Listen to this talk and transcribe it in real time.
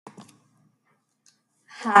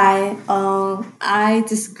Hi, I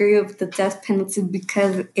disagree with the death penalty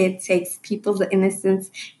because it takes people's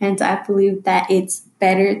innocence, and I believe that it's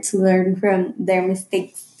better to learn from their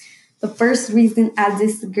mistakes. The first reason I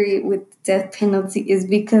disagree with the death penalty is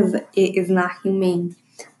because it is not humane.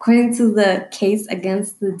 According to the case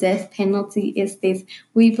against the death penalty, it states,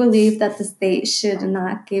 we believe that the state should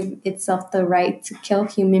not give itself the right to kill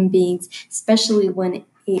human beings, especially when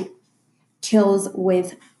it kills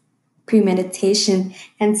with premeditation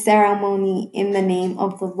and ceremony in the name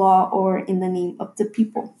of the law or in the name of the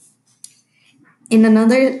people. In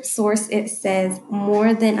another source, it says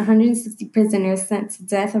more than 160 prisoners sent to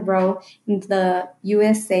death row in the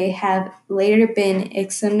USA have later been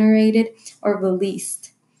exonerated or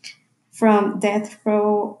released from death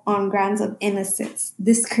row on grounds of innocence.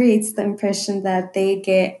 This creates the impression that they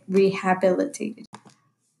get rehabilitated.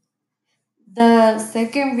 The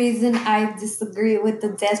second reason I disagree with the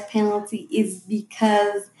death penalty is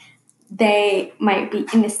because they might be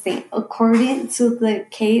innocent. According to the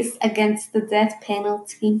case against the death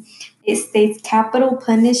penalty, it states capital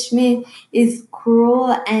punishment is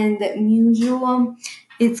cruel and mutual.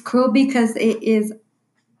 It's cruel because it is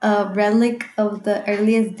a relic of the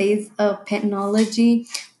earliest days of technology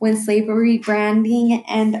when slavery, branding,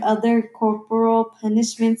 and other corporal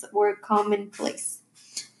punishments were commonplace.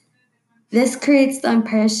 This creates the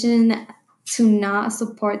impression to not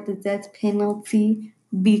support the death penalty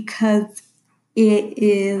because it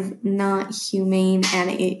is not humane and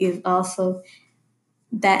it is also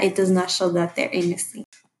that it does not show that they're innocent.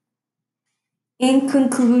 In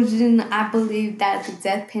conclusion, I believe that the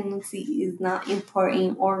death penalty is not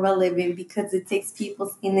important or relevant because it takes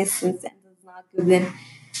people's innocence and does not give them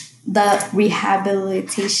the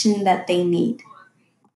rehabilitation that they need.